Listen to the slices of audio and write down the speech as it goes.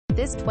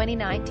This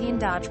 2019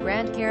 Dodge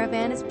Grand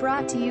Caravan is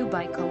brought to you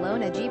by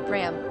Kelowna Jeep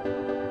Ram.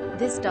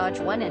 This Dodge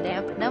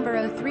 1.5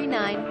 number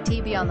 039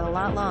 TB on the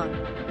lot long,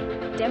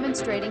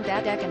 demonstrating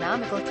that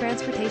economical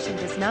transportation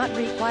does not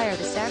require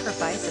the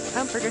sacrifice of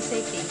comfort or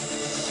safety.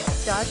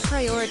 Dodge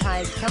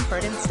prioritized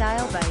comfort and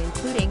style by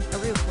including a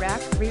roof rack,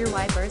 rear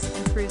wipers,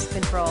 and cruise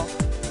control.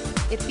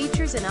 It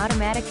features an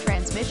automatic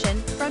transmission,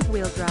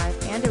 front-wheel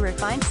drive, and a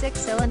refined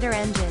 6-cylinder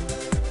engine.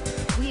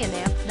 We in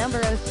AMP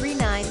number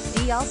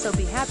 039D also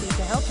be happy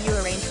to help you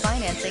arrange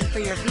financing for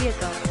your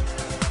vehicle.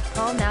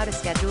 Call now to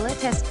schedule a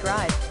test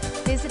drive.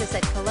 Visit us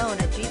at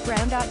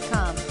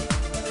KelownaJeepRam.com.